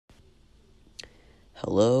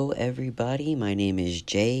Hello, everybody. My name is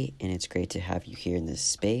Jay, and it's great to have you here in this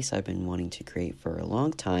space I've been wanting to create for a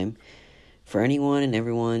long time. For anyone and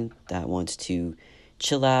everyone that wants to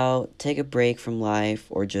chill out, take a break from life,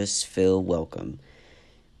 or just feel welcome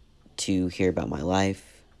to hear about my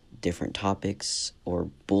life, different topics, or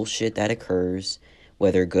bullshit that occurs,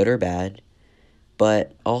 whether good or bad,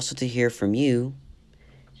 but also to hear from you,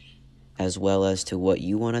 as well as to what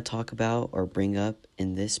you want to talk about or bring up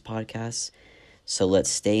in this podcast. So let's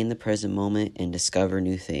stay in the present moment and discover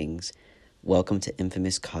new things. Welcome to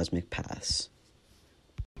Infamous Cosmic Paths.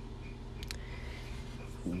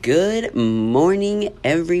 Good morning,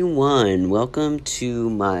 everyone. Welcome to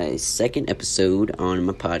my second episode on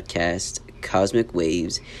my podcast, Cosmic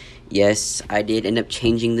Waves. Yes, I did end up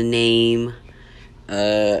changing the name.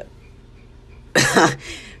 A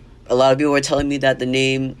lot of people were telling me that the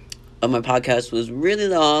name of my podcast was really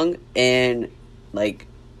long and,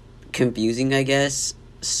 confusing, I guess.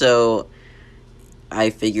 So I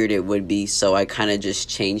figured it would be, so I kind of just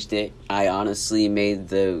changed it. I honestly made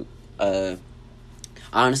the title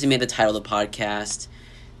of the podcast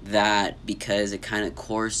that because it kind of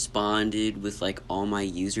corresponded with all my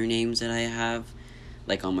usernames that I have,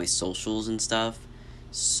 on my socials and stuff.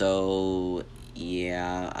 So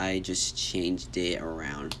yeah, I just changed it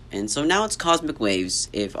around. And so now it's Cosmic Waves.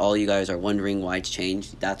 If all you guys are wondering why it's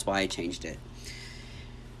changed, that's why I changed it.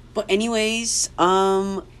 But anyways,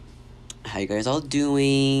 how you guys all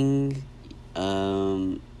doing?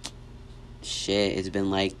 It's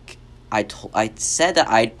been I said that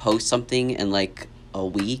I'd post something in a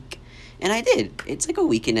week, and I did. It's a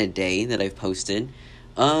week and a day that I've posted.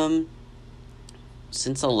 Since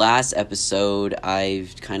the last episode,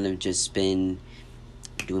 I've kind of just been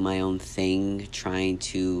doing my own thing, trying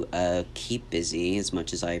to keep busy as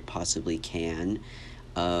much as I possibly can.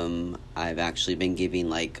 I've actually been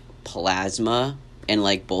giving plasma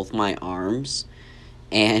in both my arms,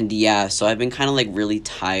 and yeah, so I've been kind of really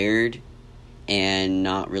tired and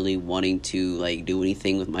not really wanting to do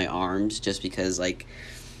anything with my arms, just because it's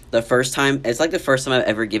the first time I've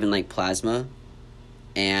ever given plasma,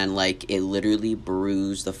 and it literally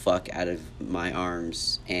bruised the fuck out of my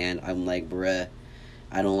arms, and I'm bruh,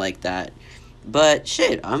 I don't like that. But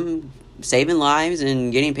shit, I'm saving lives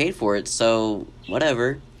and getting paid for it, so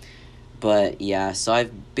whatever. But yeah, so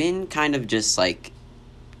I've been kind of just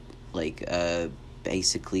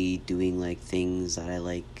basically doing things that I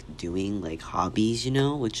like doing, hobbies,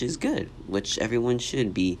 which is good, which everyone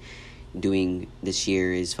should be doing this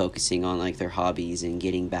year, is focusing on their hobbies and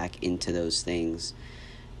getting back into those things.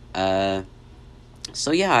 So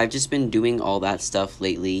yeah, I've just been doing all that stuff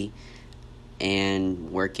lately.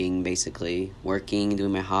 And working,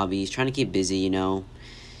 doing my hobbies, trying to keep busy,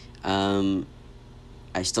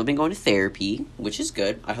 I've still been going to therapy, which is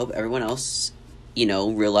good. I hope everyone else,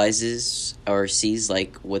 realizes or sees,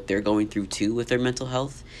 what they're going through, too, with their mental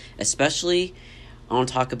health. Especially, I want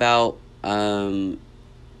to talk about,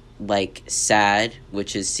 SAD,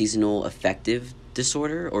 which is seasonal affective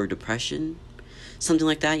disorder or depression. Something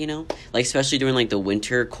like that, especially during, the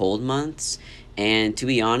winter cold months. And to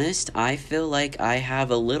be honest, I feel like I have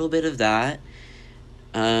a little bit of that.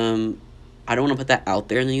 I don't want to put that out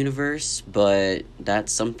there in the universe, but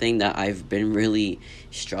that's something that I've been really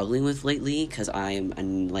struggling with lately, because I'm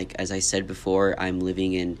as I said before, I'm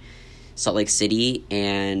living in Salt Lake City,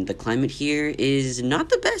 and the climate here is not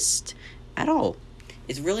the best at all.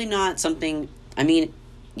 It's really not something,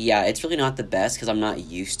 it's really not the best, because I'm not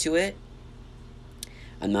used to it.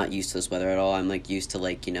 I'm not used to this weather at all. I'm used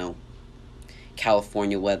to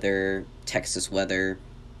California weather, Texas weather.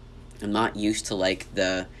 I'm not used to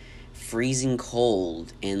the freezing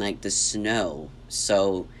cold and the snow.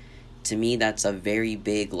 So to me, that's a very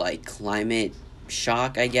big climate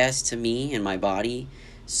shock, I guess, to me and my body.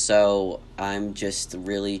 So I'm just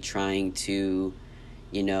really trying to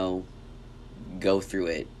go through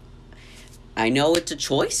it. I know it's a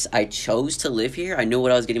choice. I chose to live here. I know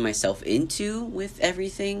what I was getting myself into with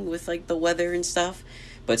everything, with the weather and stuff.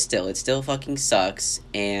 But still, it still fucking sucks,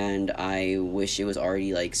 and I wish it was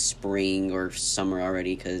already, spring or summer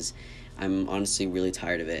already, because I'm honestly really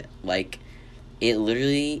tired of it. It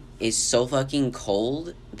literally is so fucking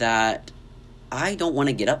cold that I don't want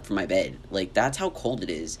to get up from my bed. That's how cold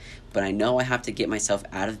it is. But I know I have to get myself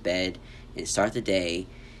out of bed and start the day.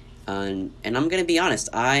 And I'm gonna be honest,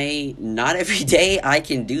 not every day I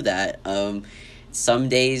can do that. Some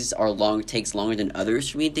days takes longer than others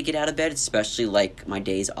for me to get out of bed, especially my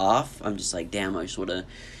days off. I'm just damn, I just want to,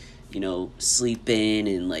 sleep in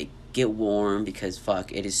and get warm, because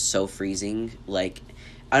fuck, it is so freezing.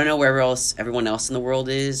 I don't know where else everyone else in the world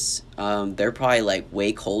is. They're probably like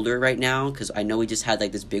way colder right now because I know we just had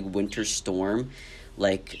like this big winter storm,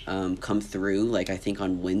 like come through. Like I think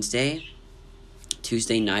on Wednesday,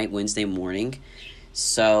 Tuesday night, Wednesday morning.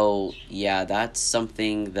 So yeah, that's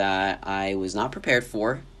something that I was not prepared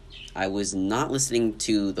for. I was not listening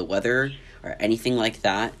to the weather or anything like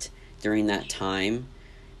that during that time.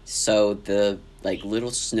 So the like little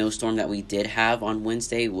snowstorm that we did have on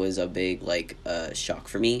Wednesday was a big like shock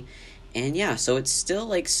for me. And yeah, so it's still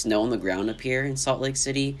like snow on the ground up here in Salt Lake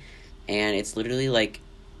City, and it's literally like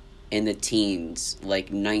in the teens,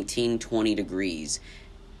 like 19, 20 degrees.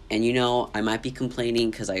 And I might be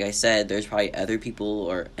complaining cuz like I said, there's probably other people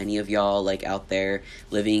or any of y'all like out there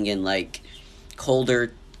living in like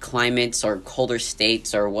colder climates or colder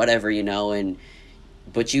states or whatever, and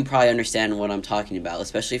but you probably understand what I'm talking about,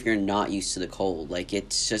 especially if you're not used to the cold. Like,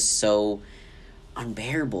 it's just so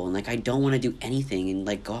unbearable, and like I don't want to do anything and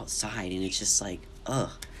like go outside, and it's just like,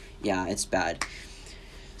 ugh, yeah, it's bad.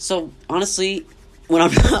 So honestly, when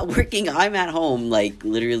I'm not working, I'm at home, like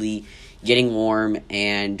literally getting warm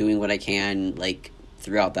and doing what I can, like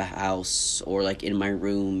throughout the house or like in my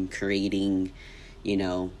room, creating,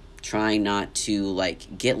 trying not to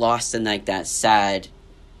like get lost in like that sad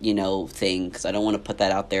thing, because I don't want to put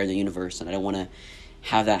that out there in the universe, and I don't want to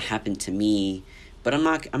have that happen to me. But I'm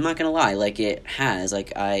not gonna lie, like it has,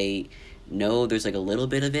 like I know there's like a little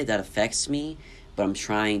bit of it that affects me, but I'm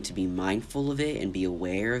trying to be mindful of it and be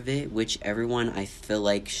aware of it, which everyone I feel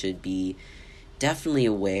like should be definitely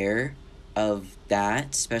aware of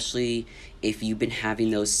that, especially if you've been having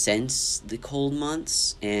those since the cold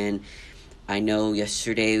months. And I know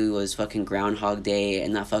yesterday was fucking Groundhog Day,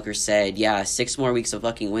 and that fucker said, yeah, 6 more weeks of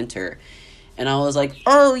fucking winter. And I was like,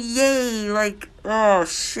 oh, yay, like, oh,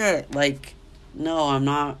 shit. Like, no, I'm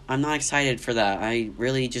not excited for that. I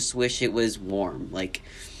really just wish it was warm. Like,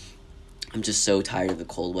 I'm just so tired of the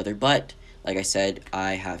cold weather. But, like I said,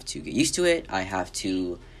 I have to get used to it. I have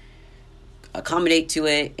to accommodate to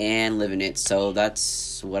it and live in it. So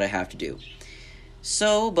that's what I have to do.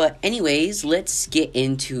 So, but anyways, let's get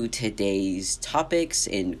into today's topics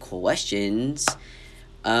and questions.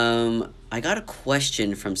 I got a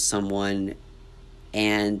question from someone,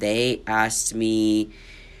 and they asked me,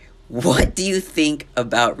 what do you think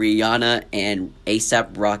about Rihanna and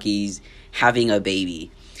A$AP Rocky's having a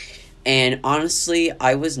baby? And honestly,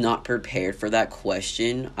 I was not prepared for that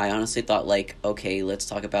question. I honestly thought, like, okay, let's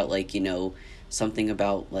talk about, like, something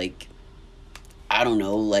about, like, I don't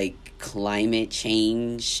know, like, climate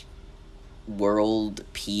change, world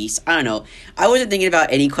peace. I don't know. I wasn't thinking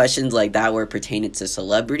about any questions like that were pertaining to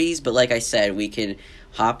celebrities, but like I said, we can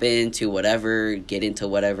hop into whatever, get into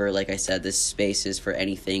whatever. Like I said, this space is for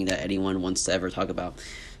anything that anyone wants to ever talk about.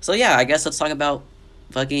 So yeah, I guess let's talk about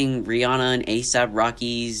fucking Rihanna and A$AP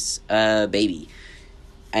Rocky's baby.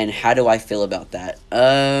 And how do I feel about that?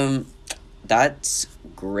 That's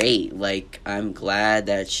great. Like, I'm glad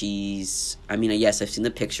that yes, I've seen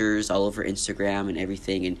the pictures all over Instagram and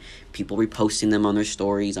everything, and people reposting them on their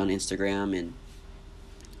stories on Instagram,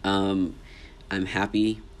 and I'm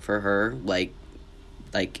happy for her. Like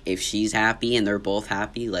if she's happy and they're both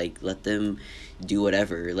happy, like, let them do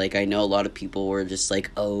whatever. Like, I know a lot of people were just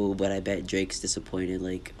like, oh, but I bet Drake's disappointed.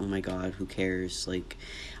 Like, oh my god, who cares? Like,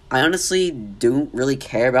 I honestly don't really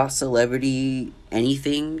care about celebrity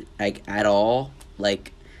anything, like, at all.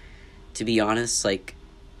 Like, to be honest, like,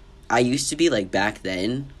 I used to be, like, back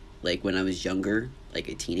then, like, when I was younger, like,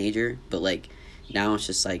 a teenager, but, like, now it's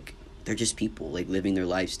just, like, they're just people, like, living their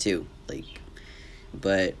lives, too, like,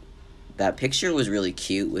 but that picture was really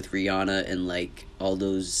cute with Rihanna and, like, all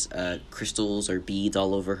those, crystals or beads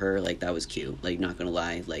all over her, like, that was cute, like, not gonna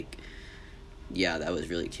lie, like, yeah, that was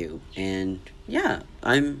really cute, and, yeah,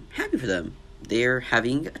 I'm happy for them. They're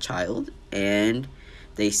having a child, and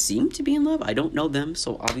they seem to be in love. I don't know them,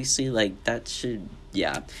 so obviously, like, that should,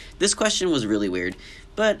 yeah. This question was really weird,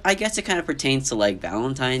 but I guess it kind of pertains to, like,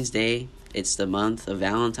 Valentine's Day. It's the month of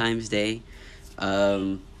Valentine's Day.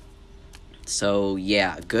 So,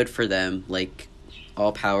 yeah, good for them. Like,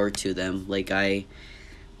 all power to them. Like, I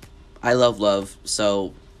love,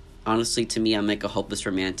 so, honestly, to me, I'm, like, a hopeless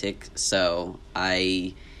romantic, so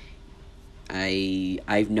I've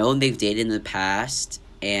known they've dated in the past,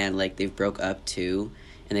 and, like, they've broke up, too,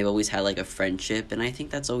 and they've always had, like, a friendship, and I think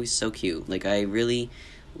that's always so cute. Like, I really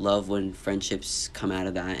love when friendships come out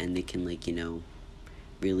of that, and they can, like,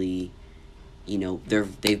 really,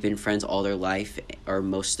 they've been friends all their life, or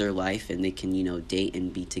most of their life, and they can, date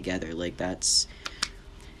and be together. Like, that's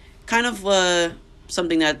kind of,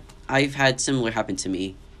 something that I've had similar happen to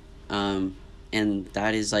me, and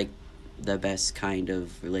that is, like, the best kind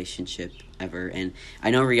of relationship ever. And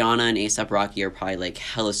I know Rihanna and ASAP Rocky are probably like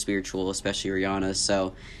hella spiritual, especially Rihanna.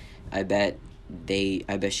 So I bet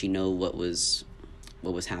I bet she know what was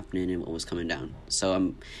happening and what was coming down. So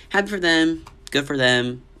I'm happy for them. Good for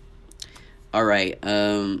them. All right.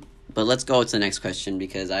 But let's go to the next question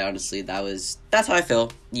because I honestly that's how I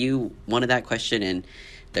feel. You wanted that question and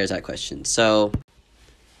there's that question. So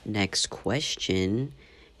next question.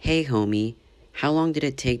 Hey homie, how long did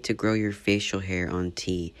it take to grow your facial hair on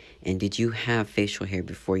T? And did you have facial hair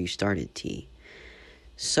before you started T?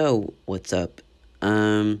 So, what's up?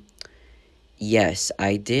 Um yes,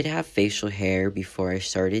 I did have facial hair before I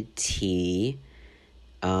started T.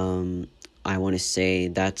 Um, I want to say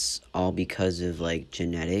that's all because of like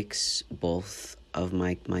genetics. Both of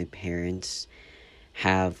my parents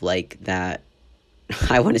have like that.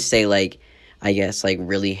 I want to say like I guess like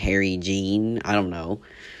really hairy gene. I don't know.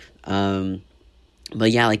 Um,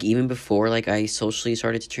 but yeah, like even before like I socially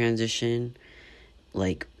started to transition,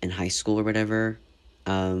 like in high school or whatever.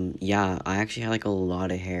 Yeah, I actually had like a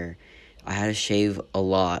lot of hair. I had to shave a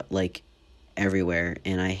lot, like everywhere,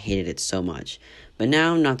 and I hated it so much. But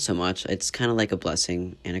now, not so much. It's kind of like a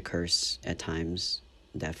blessing and a curse at times,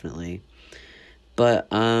 definitely. But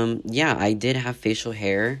yeah, I did have facial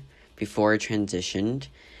hair before I transitioned.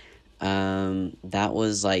 That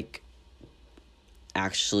was like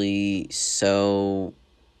actually so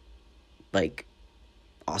like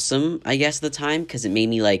awesome, I guess, at the time because it made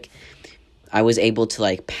me like I was able to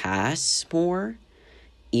like pass more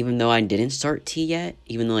even though I didn't start T yet,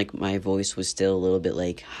 even though like my voice was still a little bit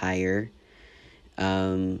like higher.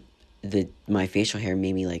 um the my facial hair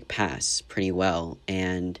made me like pass pretty well,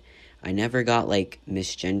 and I never got like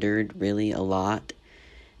misgendered really a lot.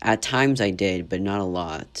 At times I did, but not a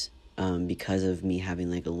lot. Because of me having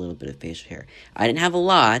like a little bit of facial hair. I didn't have a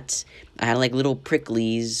lot. I had like little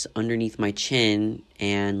pricklies underneath my chin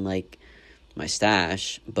and like my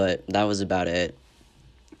stash, but that was about it.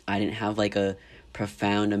 I didn't have like a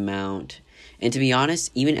profound amount. And to be honest,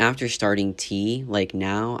 even after starting T, like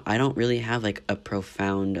now, I don't really have like a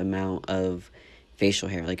profound amount of facial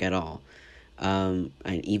hair, like at all. And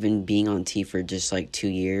even being on T for just like 2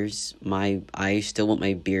 years, I still want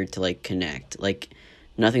my beard to like connect. Like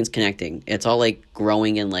nothing's connecting. It's all like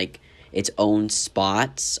growing in like its own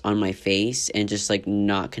spots on my face and just like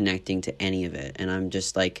not connecting to any of it. And I'm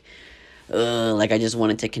just like I just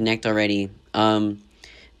wanted to connect already.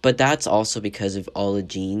 But that's also because of all the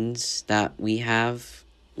genes that we have.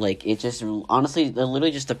 Like, it just, honestly, it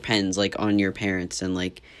literally just depends, like, on your parents and,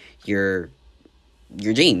 like, your,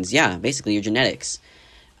 your genes. Yeah, basically, your genetics.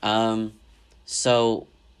 Um, so,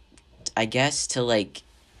 I guess to, like,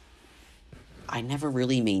 I never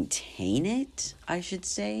really maintain it, I should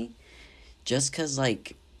say. Just because,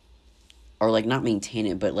 like, or, like, not maintain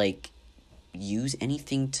it, but, like, use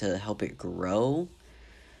anything to help it grow.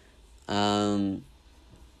 Um,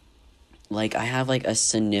 like I have like a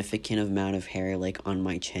significant amount of hair like on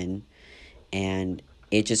my chin, and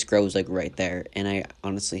it just grows like right there, and I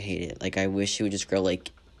honestly hate it. Like I wish it would just grow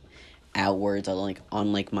like outwards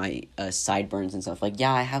on like my sideburns and stuff. Like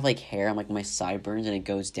yeah, I have like hair on like my sideburns and it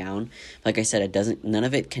goes down. Like I said, it doesn't none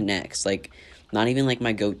of it connects. Like not even like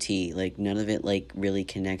my goatee, like none of it like really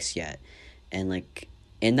connects yet. And like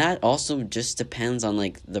and that also just depends on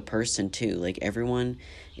like the person too. Like everyone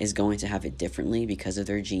is going to have it differently because of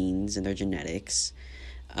their genes and their genetics.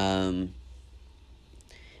 Um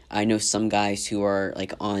I know some guys who are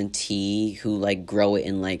like on T who like grow it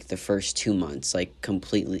in like the first 2 months, like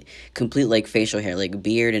complete like facial hair, like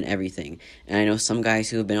beard and everything. And I know some guys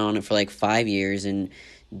who have been on it for like 5 years and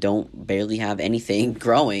don't barely have anything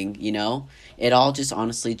growing, you know? It all just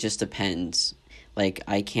honestly just depends. Like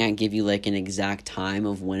I can't give you like an exact time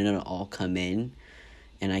of when it'll all come in,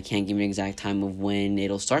 and I can't give you an exact time of when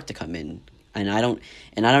it'll start to come in. And I don't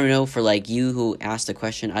know for like you who asked the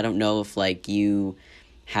question, I don't know if like you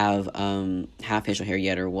have facial hair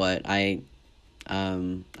yet or what. I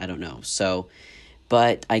don't know. So,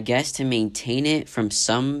 but I guess to maintain it, from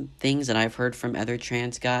some things that I've heard from other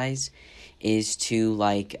trans guys, is to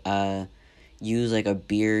like use like a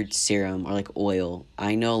beard serum or like oil.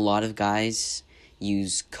 I know a lot of guys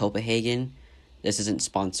use Copenhagen. This isn't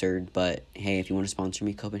sponsored, but hey, if you want to sponsor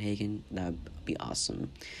me, Copenhagen, that'd be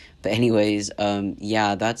awesome. But anyways,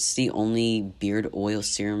 yeah, that's the only beard oil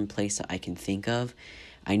serum place that I can think of.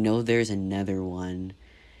 I know there's another one.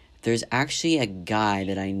 There's actually a guy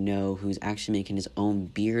that I know who's actually making his own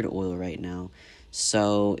beard oil right now.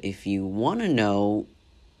 So if you want to know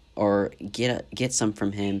or get some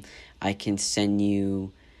from him, I can send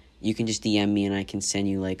you you can just DM me and I can send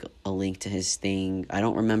you like a link to his thing. I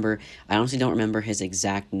honestly don't remember his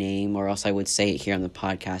exact name, or else I would say it here on the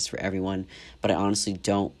podcast for everyone, but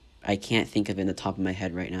I can't think of it in the top of my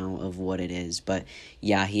head right now of what it is. But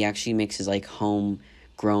yeah, he actually makes his like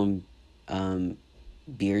homegrown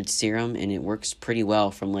beard serum, and it works pretty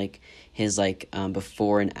well from like his like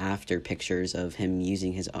before and after pictures of him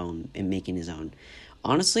using his own and making his own.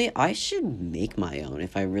 Honestly, I should make my own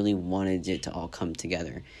if I really wanted it to all come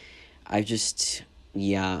together. I just,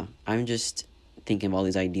 yeah, I'm just thinking of all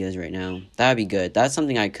these ideas right now. That'd be good. That's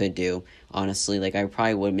something I could do, honestly. Like, I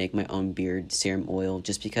probably would make my own beard serum oil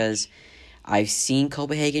just because I've seen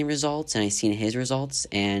Copenhagen results and I've seen his results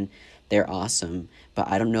and they're awesome. But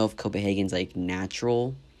I don't know if Copenhagen's like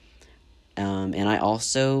natural. And I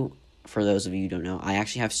also, for those of you who don't know, I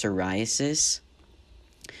actually have psoriasis.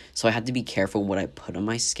 So I have to be careful what I put on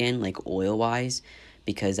my skin, like oil wise,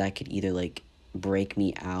 because that could either like break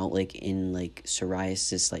me out like in like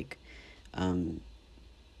psoriasis like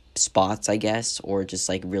spots, I guess, or just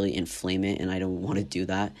like really inflame it, and I don't want to do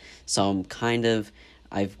that. So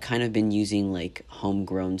I've kind of been using like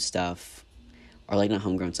homegrown stuff, or like not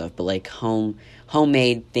homegrown stuff, but like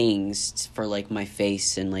homemade things for like my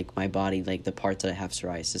face and like my body, like the parts that I have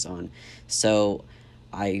psoriasis on. So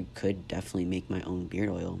I could definitely make my own beard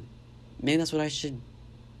oil. Maybe that's what I should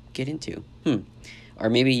get into. Or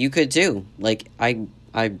maybe you could too. Like I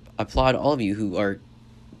applaud all of you who are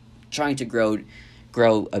trying to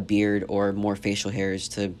grow a beard or more facial hairs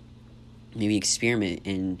to maybe experiment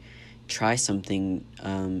and try something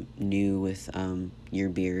new with your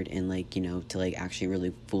beard, and like, you know, to like actually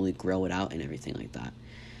really fully grow it out and everything like that.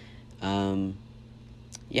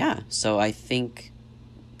 Yeah, so I think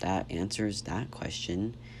that answers that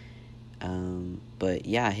question. But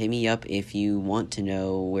yeah, hit me up if you want to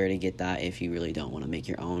know where to get that, if you really don't want to make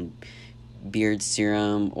your own beard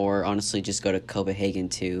serum, or honestly just go to Copenhagen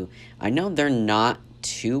too. I know they're not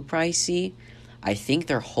too pricey. I think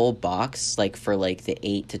their whole box, like for like the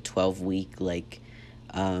 8 to 12 week like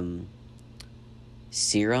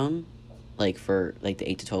serum, like for like the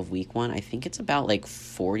 8 to 12 week one, I think it's about like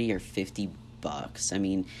 40 or 50 bucks. I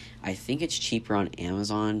mean, I think it's cheaper on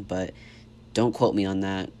Amazon, but don't quote me on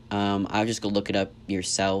that. I'll just go look it up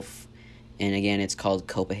yourself. And again, it's called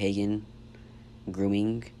Copenhagen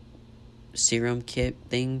Grooming Serum Kit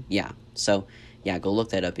thing. Yeah. So, yeah, go look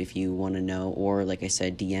that up if you want to know. Or, like I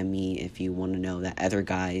said, DM me if you want to know that other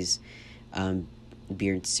guy's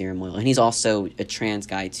beard serum oil. And he's also a trans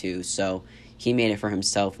guy, too. So, he made it for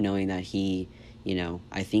himself, knowing that he, you know,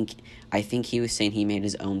 I think he was saying he made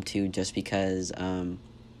his own, too, just because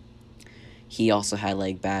he also had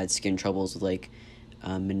like bad skin troubles with like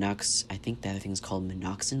I think that thing's called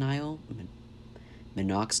minoxidil,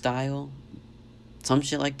 some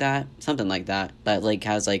shit like that, something like that like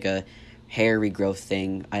has like a hair regrowth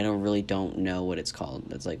thing. I don't know what it's called.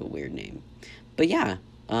 That's like a weird name. But yeah,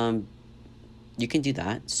 you can do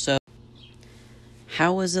that. So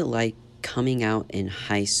how was it like coming out in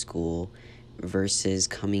high school versus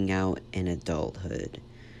coming out in adulthood?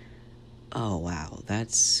 Oh, wow,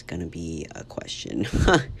 that's gonna be a question.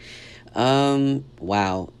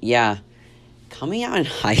 Wow, yeah. Coming out in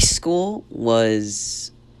high school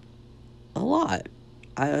was a lot.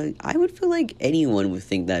 I would feel like anyone would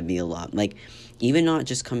think that'd be a lot. Like, even not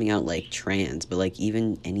just coming out, like, trans, but, like,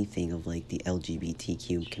 even anything of, like, the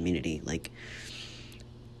LGBTQ community. Like,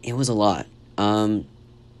 it was a lot. I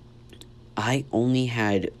only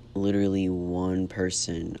had literally one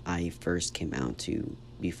person I first came out to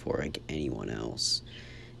before like anyone else,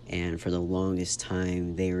 and for the longest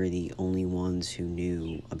time they were the only ones who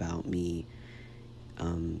knew about me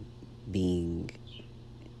being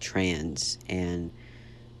trans. And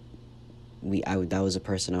that was a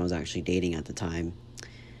person I was actually dating at the time,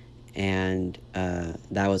 and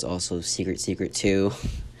that was also secret too.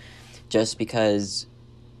 Just because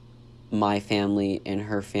my family and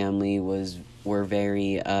her family were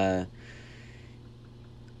very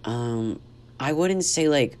I wouldn't say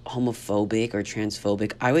like homophobic or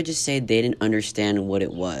transphobic. I would just say they didn't understand what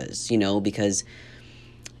it was, you know, because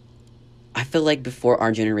I feel like before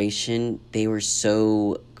our generation, they were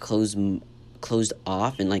so closed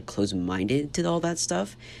off and like closed-minded to all that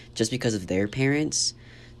stuff just because of their parents.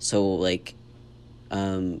 So like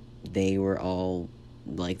they were all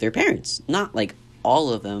like their parents. Not like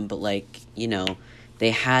all of them, but like, you know, they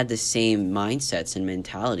had the same mindsets and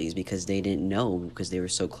mentalities because they didn't know, because they were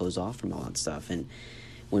so closed off from all that stuff. And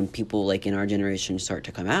when people like in our generation start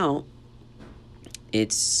to come out,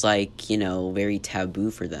 it's like, you know, very taboo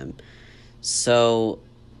for them. So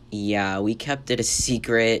yeah, we kept it a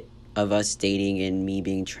secret of us dating and me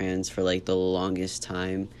being trans for like the longest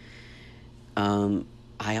time. Um,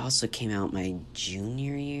 I also came out my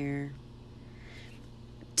junior year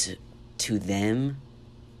to them.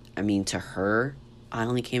 I mean, to her, I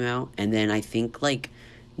only came out, and then I think like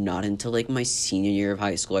not until like my senior year of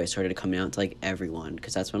high school I started coming out to like everyone,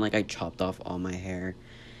 because that's when like I chopped off all my hair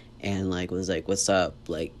and like was like, "What's up?"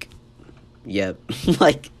 Like, yep,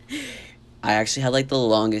 like I actually had like the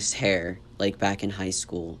longest hair like back in high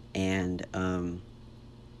school, and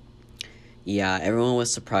yeah, everyone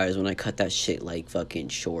was surprised when I cut that shit like fucking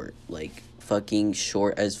short, like fucking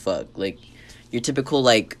short as fuck, like your typical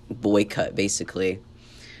like boy cut basically.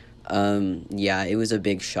 Yeah, it was a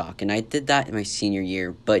big shock, and I did that in my senior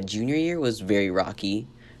year, but junior year was very rocky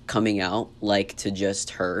coming out like to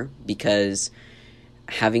just her, because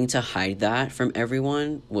having to hide that from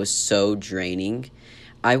everyone was so draining.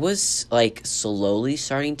 I was like slowly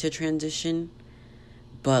starting to transition,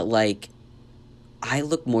 but like I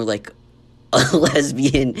look more like a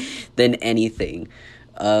lesbian than anything.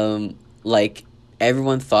 Like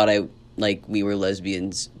everyone thought I like we were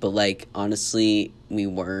lesbians, but like honestly, we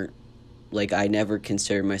weren't. Like I never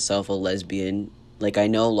considered myself a lesbian. Like I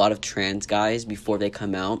know a lot of trans guys before they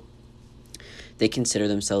come out, they consider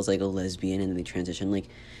themselves like a lesbian and they transition. Like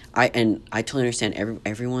I totally understand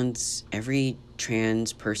every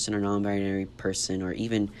trans person or non-binary person or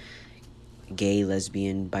even gay,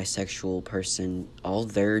 lesbian, bisexual person, all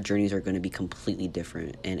their journeys are going to be completely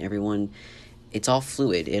different, and everyone, it's all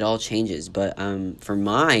fluid, it all changes. But for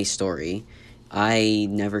my story, I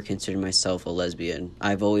never considered myself a lesbian.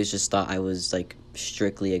 I've always just thought I was like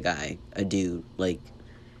strictly a guy, a dude, like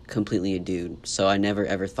completely a dude. So I never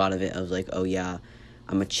ever thought of it as like, oh yeah,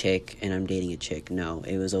 I'm a chick and I'm dating a chick. No,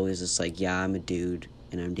 it was always just like, yeah, I'm a dude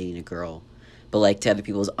and I'm dating a girl. But like to other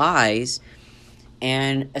people's eyes,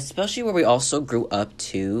 and especially where we also grew up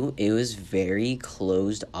too, it was very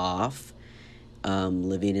closed off.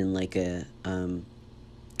 Living in like a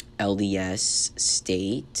LDS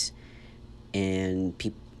state, and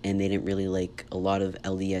and they didn't really like, a lot of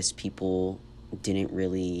LDS people didn't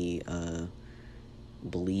really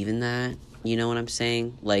believe in that. You know what I'm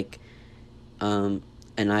saying? Like, and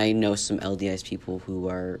I know some LDS people who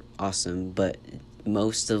are awesome, but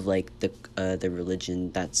most of like the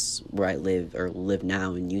religion, that's where I live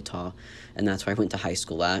now in Utah, and that's where I went to high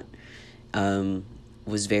school at,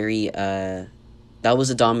 was very that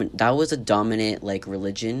was a dominant like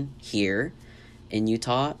religion here in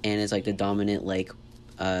Utah, and it's like the dominant like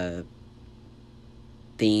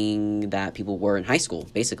thing that people were in high school,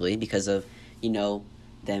 basically because of, you know,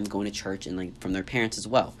 them going to church and like from their parents as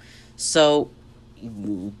well. So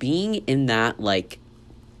being in that like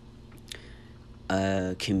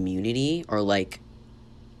community, or like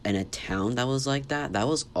in a town that was like that, that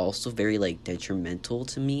was also very like detrimental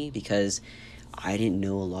to me, because I didn't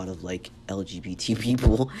know a lot of like LGBT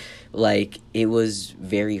people. Like it was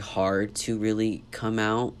very hard to really come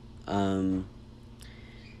out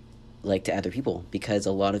like to other people, because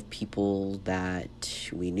a lot of people that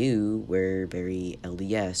we knew were very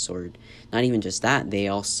LDS, or not even just that, they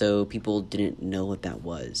also, people didn't know what that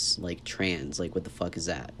was, like trans, like what the fuck is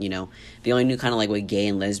that, you know? They only knew kind of like what gay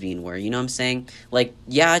and lesbian were, you know what I'm saying? Like,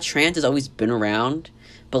 yeah, trans has always been around,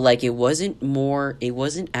 but like it wasn't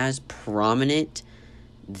as prominent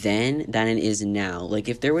then than it is now. Like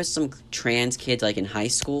if there was some trans kids like in high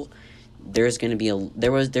school, there's going to be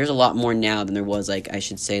there's a lot more now than there was, like, I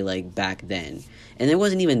should say, like back then. And it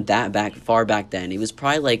wasn't even that far back then. It was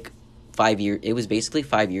probably like 5 years. It was basically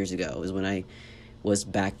 5 years ago is when I was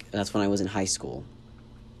back. That's when I was in high school.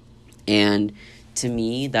 And to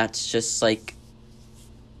me, that's just like,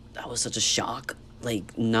 that was such a shock.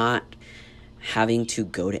 Like not having to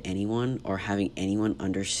go to anyone or having anyone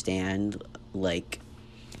understand like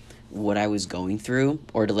what I was going through,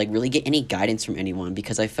 or to like really get any guidance from anyone,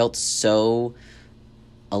 because I felt so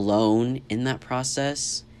alone in that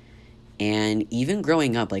process. And even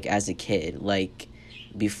growing up, like as a kid, like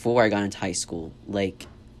before I got into high school, like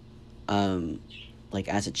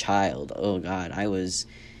as a child, oh god, I was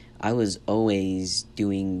always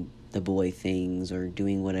doing the boy things or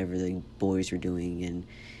doing whatever the boys were doing, and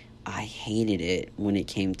I hated it when it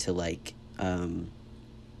came to like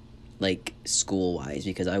school wise,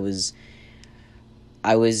 because I was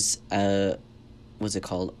what's it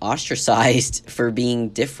called, ostracized for being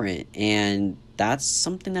different, and that's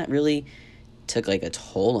something that really took like a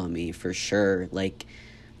toll on me for sure. Like,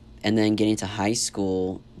 and then getting to high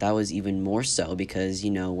school, that was even more so, because, you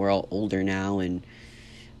know, we're all older now, and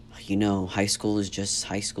you know, high school is just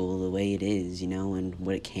high school the way it is, you know, and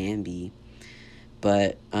what it can be.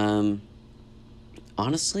 But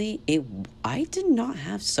honestly, it I did not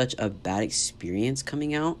have such a bad experience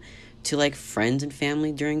coming out to like friends and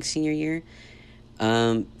family during senior year.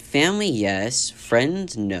 Family, yes.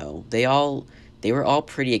 Friends, no. They were all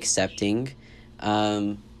pretty accepting.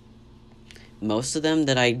 Um, Most of them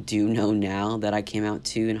that I do know now that I came out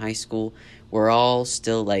to in high school were all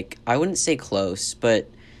still like, I wouldn't say close, but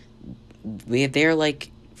they're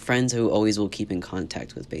like friends who always will keep in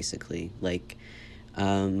contact with, basically. Like,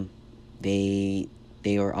 um, they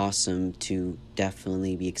they were awesome to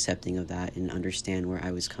definitely be accepting of that and understand where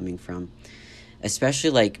I was coming from. Especially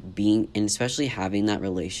like being and especially having that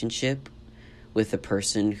relationship with the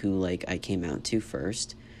person who like I came out to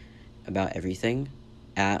first about everything.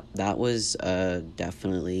 At that was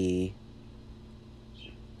definitely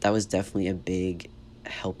a big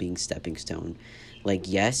helping stepping stone. Like,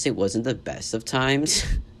 yes, it wasn't the best of times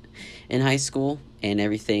in high school and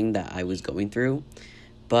everything that I was going through,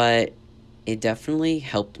 but it definitely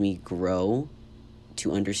helped me grow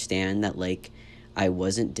to understand that like I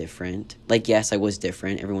wasn't different. Like, yes, I was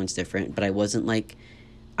different. Everyone's different, but I wasn't like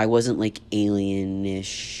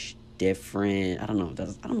alienish different. I don't know if the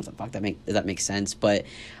fuck that makes sense, but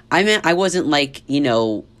I meant I wasn't like,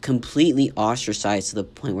 completely ostracized to the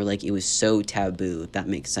point where like it was so taboo, if that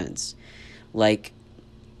makes sense. Like,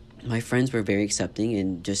 my friends were very accepting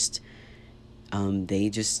and just they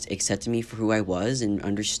just accepted me for who I was and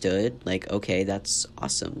understood, like, okay, that's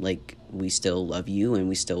awesome. Like, we still love you and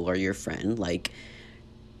we still are your friend. Like,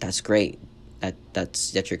 that's great.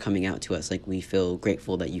 That you're coming out to us. Like, we feel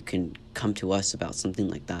grateful that you can come to us about something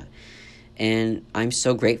like that. And I'm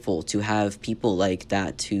so grateful to have people like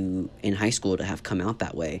that to in high school to have come out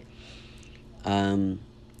that way. Um,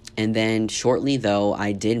 and then shortly though,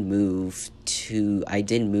 I did move to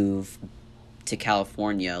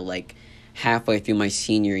California like halfway through my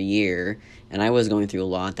senior year, and I was going through a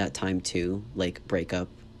lot at that time too, like breakup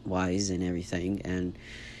wise and everything, and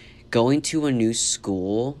going to a new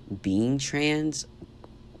school, being trans,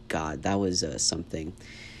 God, that was something.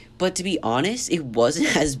 But to be honest, it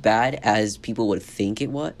wasn't as bad as people would think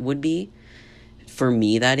would be. For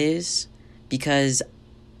me, that is, because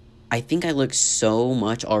I think I look so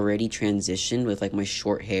much already transitioned with like my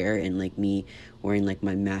short hair and like me wearing like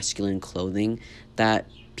my masculine clothing that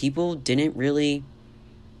people didn't really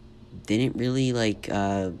like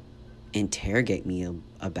interrogate me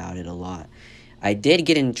about it a lot. I did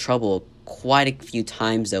get in trouble quite a few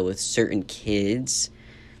times though with certain kids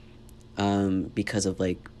because of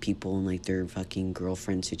like people and like their fucking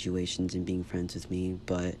girlfriend situations and being friends with me,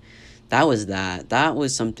 but that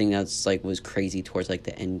was something that's like was crazy towards like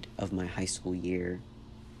the end of my high school year,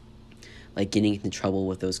 like getting into trouble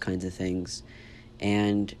with those kinds of things,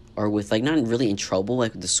 and or with like not really in trouble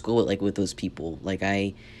like with the school, but like with those people. Like,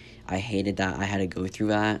 I hated that I had to go through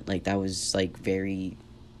that. Like, that was like very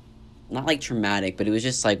not like traumatic, but it was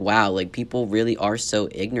just like, wow, like people really are so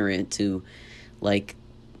ignorant to like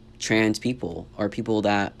trans people or people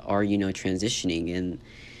that are, transitioning. And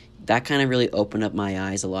that kind of really opened up my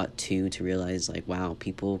eyes a lot too, to realize like, wow,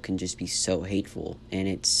 people can just be so hateful, and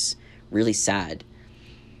it's really sad.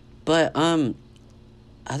 But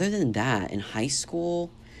other than that, in high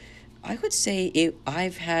school, I would say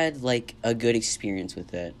I've had like a good experience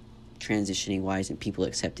with it, transitioning wise and people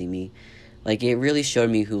accepting me. Like, it really showed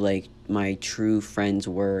me who like my true friends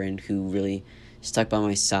were and who really stuck by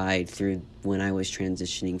my side through when I was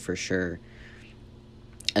transitioning, for sure.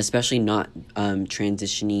 Especially not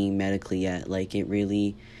transitioning medically yet. Like, it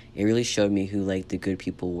really showed me who like the good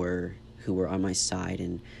people were, who were on my side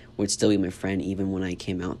and would still be my friend even when I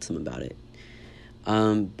came out to them about it.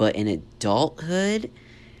 But in adulthood,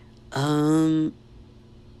 um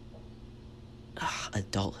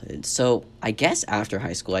adulthood. So I guess after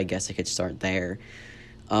high school, I guess I could start there.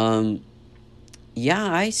 Um,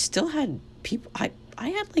 yeah, I still had people. I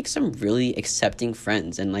had like some really accepting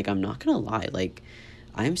friends, and like I'm not gonna lie, like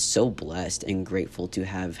I'm so blessed and grateful to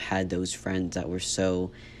have had those friends that were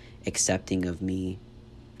so accepting of me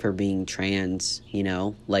for being trans.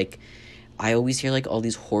 Like, I always hear like all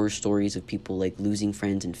these horror stories of people like losing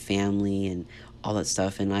friends and family and all that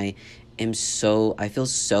stuff, and I feel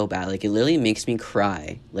so bad. Like, it literally makes me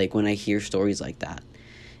cry like when I hear stories like that.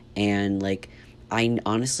 And like, I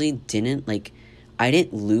honestly didn't like I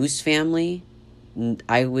didn't lose family,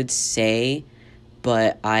 I would say,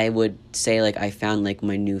 but I would say like I found like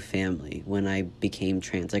my new family when I became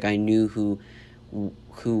trans. Like, I knew who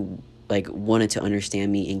like wanted to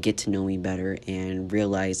understand me and get to know me better and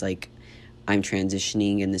realize like I'm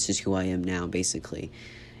transitioning and this is who I am now, basically.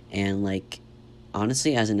 And like,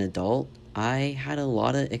 honestly, as an adult, I had a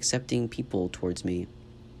lot of accepting people towards me.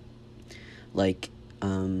 Like,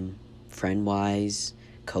 friend-wise,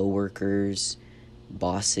 co-workers,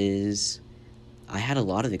 bosses. I had a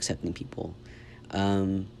lot of accepting people.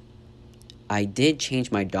 I did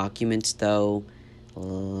change my documents though.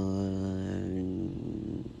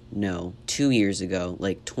 No, 2 years ago,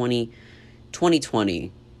 like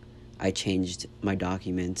 2020, I changed my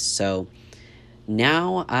documents. So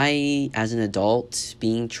now as an adult,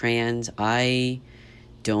 being trans, I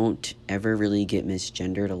don't ever really get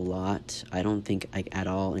misgendered a lot. I don't think at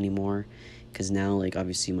all anymore, because now, like,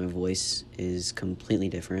 obviously my voice is completely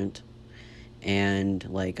different, and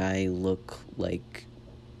like I look like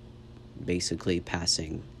basically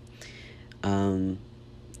passing.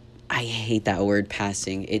 I hate that word,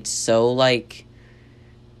 passing. It's so like,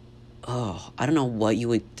 oh, I don't know what you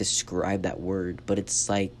would describe that word, but it's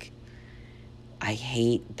like, I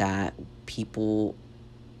hate that people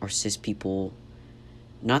or cis people,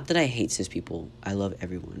 not that I hate cis people, I love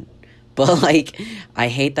everyone, but like, I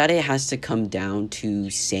hate that it has to come down to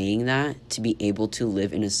saying that to be able to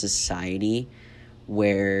live in a society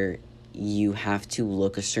where you have to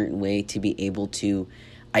look a certain way to be able to,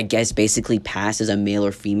 I guess, basically pass as a male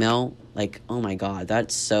or female. Like, oh my god,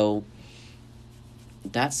 that's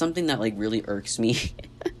something that like really irks me.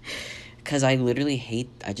 Because I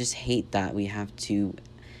just hate that we have to,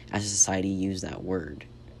 as a society, use that word.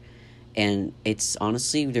 And it's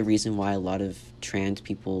honestly the reason why a lot of trans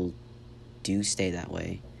people do stay that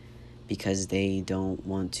way, because they don't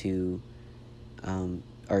want to,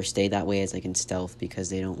 or stay that way as like in stealth, because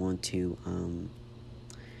they don't want to,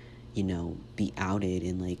 be outed,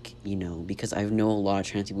 and like, because I know a lot of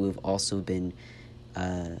trans people who have also been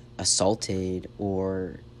assaulted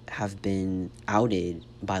or have been outed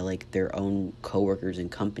by like their own coworkers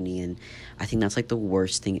and company, and I think that's like the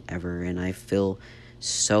worst thing ever, and I feel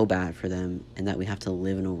so bad for them, and that we have to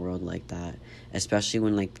live in a world like that, especially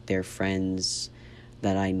when like they're friends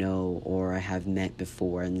that I know or I have met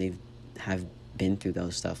before, and they've have been through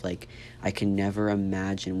those stuff. Like, I can never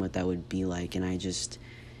imagine what that would be like, and I just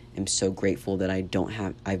am so grateful that I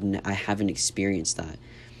haven't experienced that.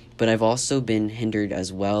 But I've also been hindered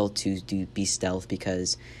as well to be stealth,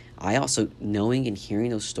 because I also, knowing and hearing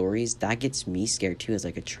those stories, that gets me scared too as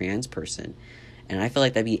like a trans person. And I feel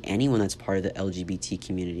like that'd be anyone that's part of the LGBT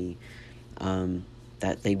community,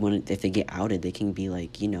 that they want to, if they get outed, they can be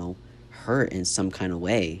like, hurt in some kind of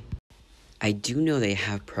way. I do know they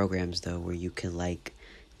have programs though where you can like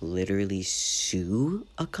literally sue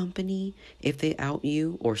a company if they out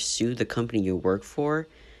you, or sue the company you work for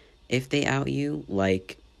if they out you.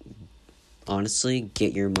 Like, honestly,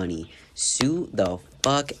 get your money. Sue the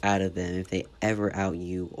fuck out of them if they ever out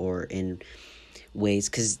you, or in ways,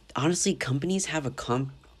 because honestly, companies have a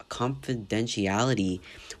confidentiality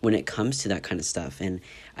when it comes to that kind of stuff, and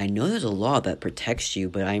I know there's a law that protects you,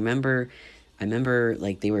 but I remember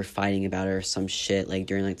like they were fighting about it or some shit, like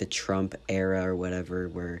during like the Trump era or whatever,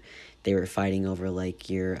 where they were fighting over like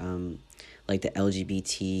your like the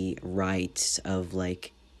LGBT rights of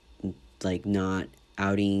like not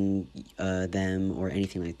outing them or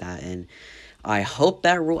anything like that. And I hope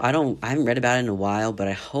that rule, I haven't read about it in a while, but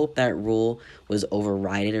I hope that rule was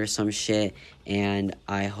overridden or some shit, and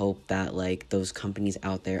I hope that like those companies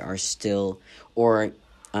out there are still, or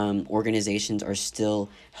organizations are still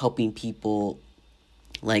helping people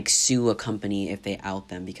like sue a company if they out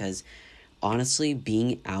them, because honestly,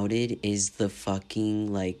 being outed is the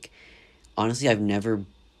fucking like, honestly, I've never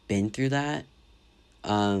been through that,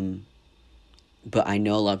 but I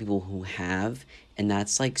know a lot of people who have, and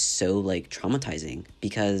that's like so like traumatizing,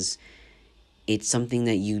 because it's something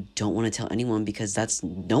that you don't want to tell anyone, because that's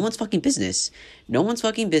no one's fucking business. No one's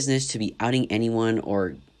fucking business to be outing anyone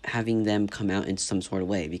or having them come out in some sort of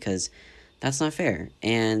way, because that's not fair,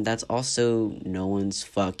 and that's also no one's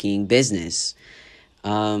fucking business.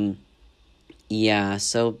 Yeah,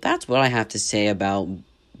 so that's what I have to say about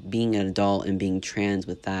being an adult and being trans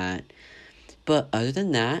with that. But other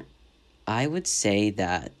than that, I would say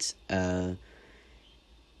that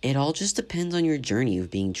it all just depends on your journey of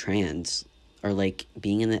being trans, or like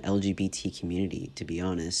being in the LGBT community, to be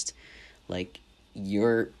honest. Like,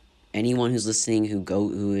 you're anyone who's listening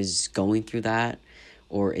who is going through that,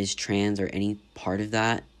 or is trans, or any part of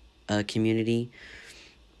that community,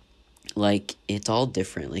 like, it's all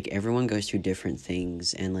different. Like, everyone goes through different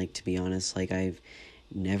things, and like, to be honest, like, I've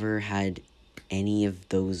never had any of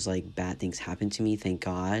those like bad things happen to me, thank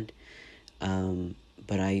God.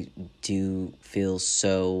 But I do feel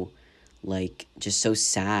so, like, just so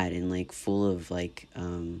sad, and like full of like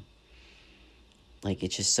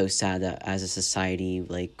it's just so sad that as a society,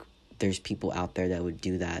 like, there's people out there that would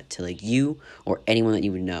do that to like you or anyone that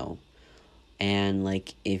you would know. And,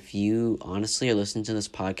 like, if you honestly are listening to this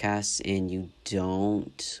podcast and you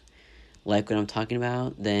don't like what I'm talking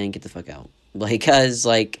about, then get the fuck out. Because,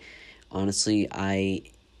 like, honestly,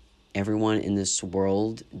 everyone in this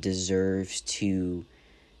world deserves to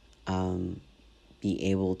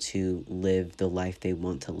be able to live the life they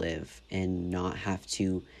want to live and not have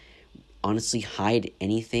to honestly hide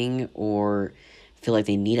anything or feel like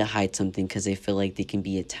they need to hide something because they feel like they can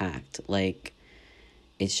be attacked. Like,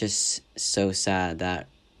 it's just so sad that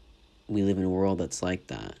we live in a world that's like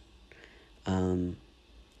that.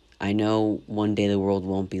 I know one day the world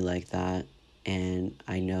won't be like that, and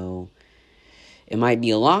I know it might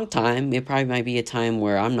be a long time. It probably might be a time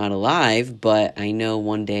where I'm not alive, but I know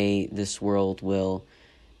one day this world will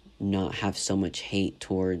not have so much hate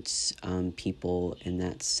towards people in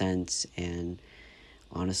that sense. And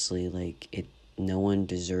honestly, like, no one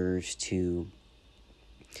deserves to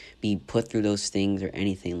be put through those things or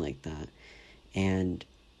anything like that. And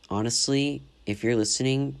honestly, if you're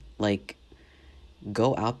listening, like,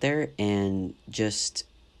 go out there and just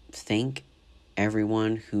thank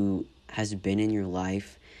everyone who has been in your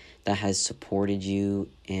life, that has supported you,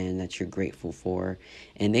 and that you're grateful for.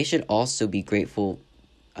 And they should also be grateful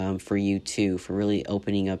for you too, for really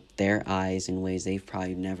opening up their eyes in ways they've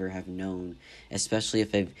probably never have known, especially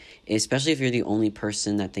if you're the only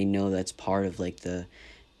person that they know that's part of, like, the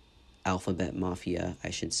alphabet mafia, I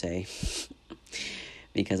should say.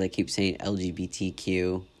 Because I keep saying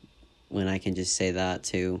LGBTQ when I can just say that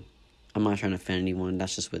too. I'm not trying to offend anyone,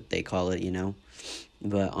 that's just what they call it, you know?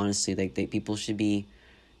 But honestly, like, people should be,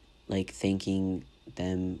 like, thanking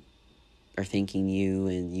them, or thanking you,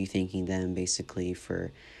 and you thanking them, basically,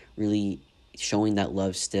 for really showing that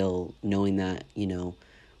love still, knowing that, you know,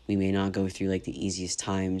 we may not go through, like, the easiest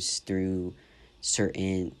times through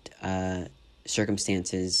certain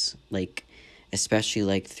circumstances, like, especially,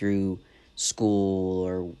 like, through school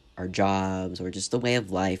or our jobs or just the way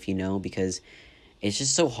of life, you know, because it's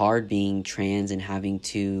just so hard being trans and having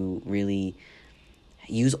to really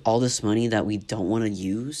use all this money that we don't want to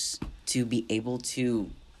use to be able to,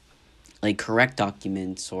 like, correct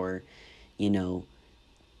documents or, you know,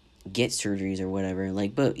 get surgeries or whatever.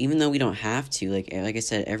 Like, but even though we don't have to, like I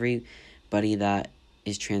said, everybody that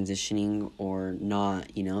is transitioning or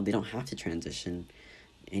not, you know, they don't have to transition.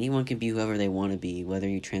 Anyone can be whoever they want to be, whether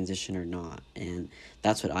you transition or not. And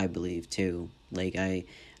that's what I believe too. Like, I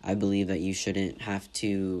believe that you shouldn't have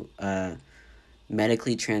to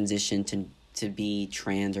medically transition to be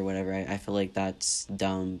trans or whatever. I feel like that's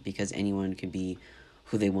dumb, because anyone could be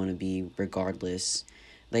who they want to be regardless.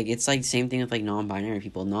 Like, it's like the same thing with, like, non-binary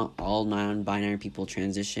people. Not all non-binary people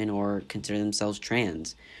transition or consider themselves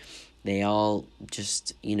trans. They all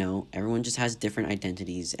just, you know, everyone just has different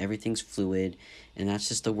identities. Everything's fluid, and that's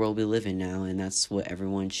just the world we live in now, and that's what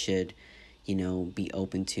everyone should, you know, be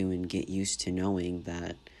open to and get used to, knowing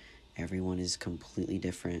that everyone is completely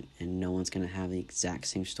different and no one's going to have the exact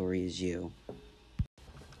same story as you.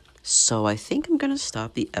 So I think I'm going to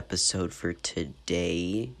stop the episode for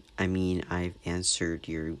today. I mean, I've answered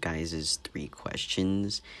your guys' 3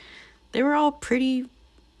 questions. They were all pretty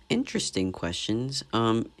interesting questions.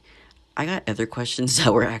 I got other questions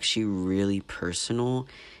that were actually really personal,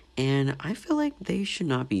 and I feel like they should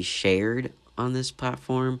not be shared on this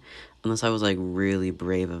platform unless I was, like, really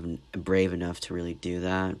brave enough to really do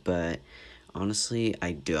that. But honestly,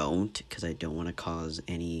 I don't, because I don't want to cause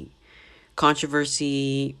any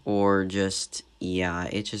controversy, or just, yeah,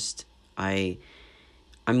 it just, I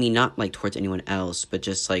mean, not, like, towards anyone else, but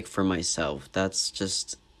just, like, for myself. That's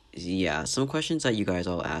just, yeah, some questions that you guys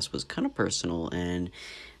all asked was kind of personal, and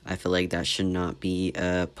I feel like that should not be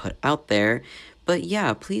put out there. But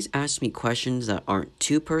yeah, please ask me questions that aren't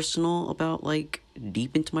too personal about, like,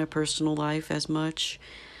 deep into my personal life as much.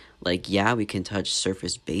 Like, yeah, we can touch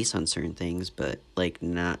surface base on certain things, but, like,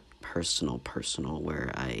 not personal,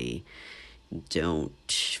 where I don't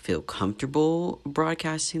feel comfortable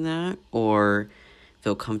broadcasting that, or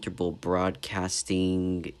feel comfortable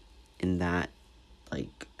broadcasting in that,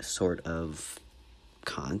 like, sort of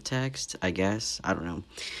context, I guess. I don't know.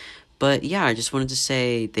 But yeah, I just wanted to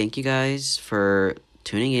say thank you guys for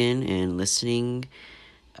tuning in and listening.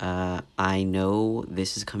 I know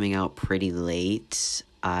this is coming out pretty late.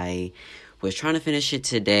 I was trying to finish it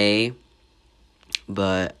today,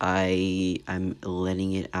 but I'm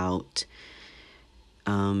letting it out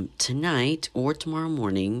tonight or tomorrow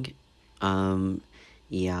morning.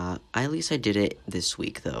 Yeah, at least I did it this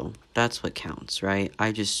week, though. That's what counts, right?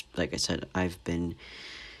 Like I said, I've been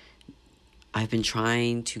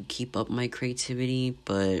trying to keep up my creativity,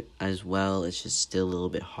 but as well, it's just still a little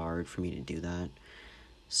bit hard for me to do that.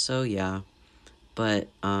 So yeah, but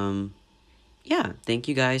yeah, thank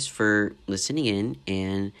you guys for listening in,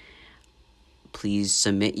 and please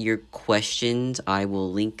submit your questions. I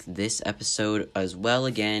will link this episode as well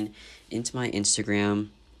again into my Instagram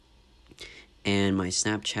and my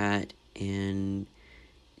Snapchat, and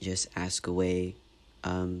just ask away.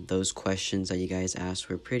 Those questions that you guys asked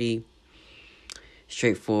were pretty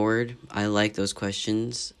straightforward. I like those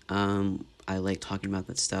questions. I like talking about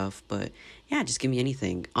that stuff, but yeah, just give me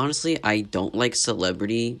anything. Honestly, I don't like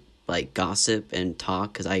celebrity like gossip and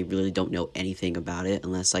talk because I really don't know anything about it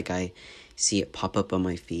unless like I see it pop up on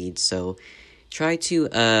my feed. So try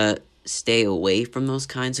to stay away from those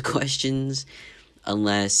kinds of questions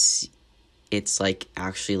unless it's like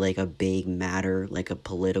actually like a big matter, like a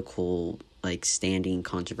political like standing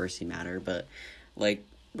controversy matter. But like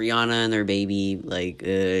Rihanna and their baby, like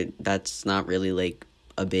that's not really like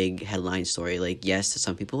a big headline story. Like yes, to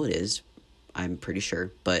some people it is, I'm pretty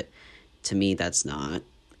sure, but to me that's not.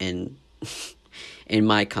 And in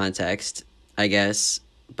my context, I guess.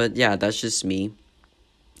 But yeah, that's just me.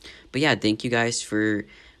 But yeah, thank you guys for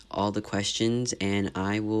all the questions, and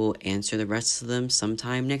I will answer the rest of them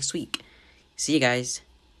sometime next week. See you guys.